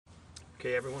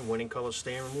Okay everyone, Winning Colors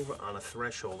stain remover on a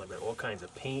threshold. I've got all kinds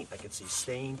of paint. I can see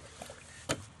stain.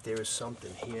 There is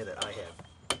something here that I have,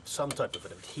 some type of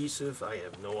an adhesive. I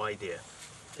have no idea.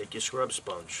 Take your scrub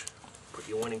sponge, put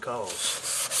your Winning Colors,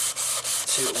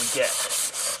 see what we get.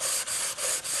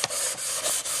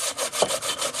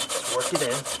 Let's work it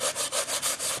in.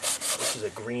 This is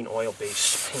a green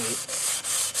oil-based paint.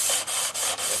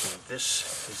 And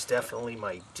this is definitely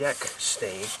my deck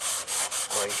stain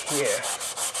right here.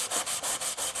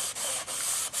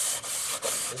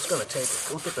 It's going to take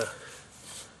a look at the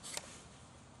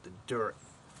dirt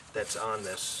that's on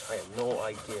this. I have no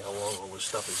idea how long all this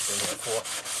stuff has been here for.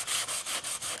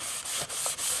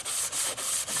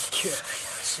 Okay,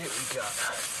 let's see what we got.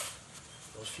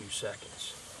 Those few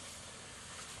seconds.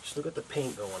 Just look at the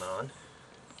paint going on.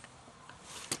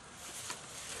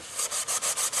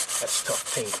 That's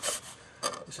tough paint.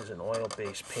 This is an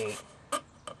oil-based paint,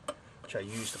 which I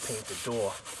use to paint the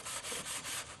door.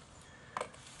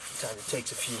 Sometimes it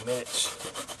takes a few minutes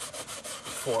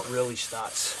before it really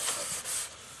starts.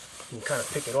 You can kind of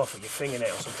pick it off with your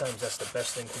fingernail. Sometimes that's the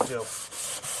best thing to do.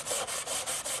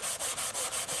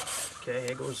 Okay,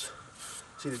 here goes.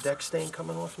 See the deck stain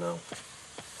coming off now?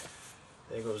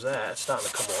 There goes that. It's starting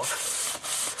to come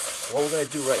off. What we're going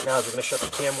to do right now is we're going to shut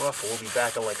the camera off, and we'll be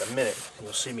back in like a minute, and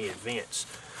you'll see me advance.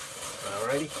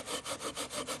 Alrighty?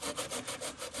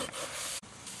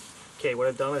 Okay, what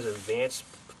I've done is advance.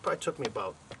 Probably took me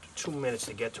about 2 minutes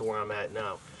to get to where I'm at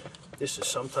now. This is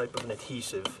some type of an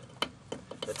adhesive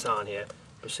that's on here.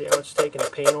 But see how it's taking the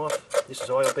paint off? This is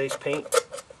oil-based paint.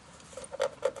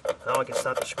 Now I can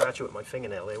start to scratch it with my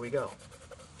fingernail. There we go.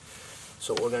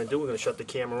 So what we're going to do, we're going to shut the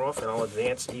camera off, and I'll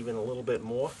advance even a little bit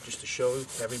more just to show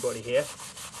everybody here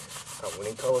how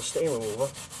Winning Colors stain remover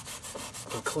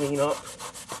can clean up.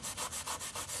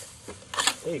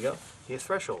 There you go. Your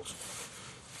thresholds.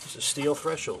 It's a steel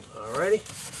threshold. Alrighty?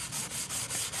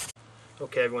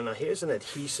 Okay everyone, now here's an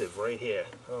adhesive right here.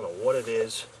 I don't know what it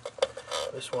is.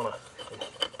 I just want to,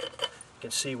 you can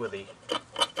see where the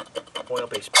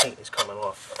oil-based paint is coming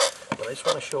off. But I just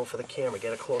want to show for the camera,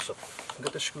 get a close-up. Look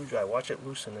at the screwdriver, watch it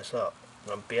loosen this up.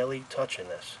 I'm barely touching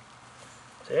this.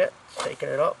 See it? It's taking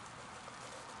it up.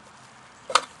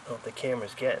 I don't know if the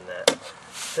camera's getting that.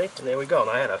 See? And there we go. And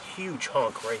I had a huge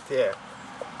hunk right there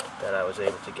that I was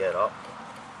able to get up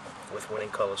with Winning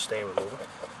Colors stain remover.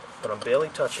 But I'm barely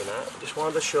touching that. I just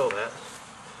wanted to show that.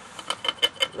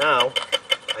 Now,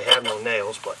 I have no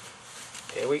nails, but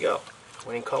here we go.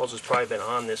 Winning Colors has probably been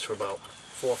on this for about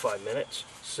 4 or 5 minutes.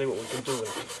 Let's see what we can do in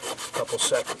a couple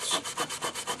seconds.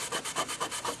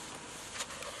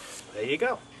 There you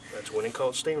go. That's Winning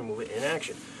Colors stain remover in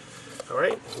action.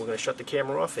 Alright, we're going to shut the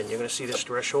camera off and you're going to see this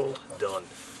threshold done.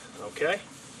 Okay?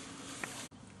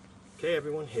 Okay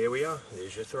everyone, here we are.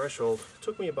 There's your threshold. It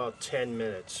took me about 10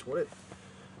 minutes.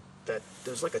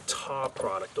 There's like a tar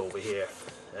product over here,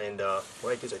 and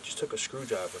what I did is I just took a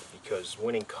screwdriver because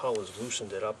Winning Colors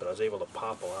loosened it up and I was able to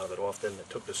pop a lot of it off. Then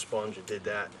I took the sponge and did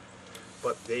that.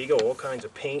 But there you go, all kinds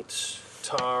of paints,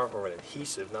 tar, or an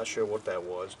adhesive, not sure what that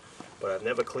was, but I've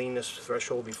never cleaned this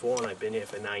threshold before and I've been here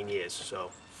for 9 years,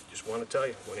 so just want to tell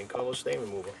you, Winning Colors stain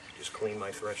remover, just clean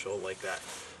my threshold like that.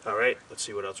 Alright, let's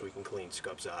see what else we can clean.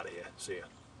 Scubs out of here. See ya.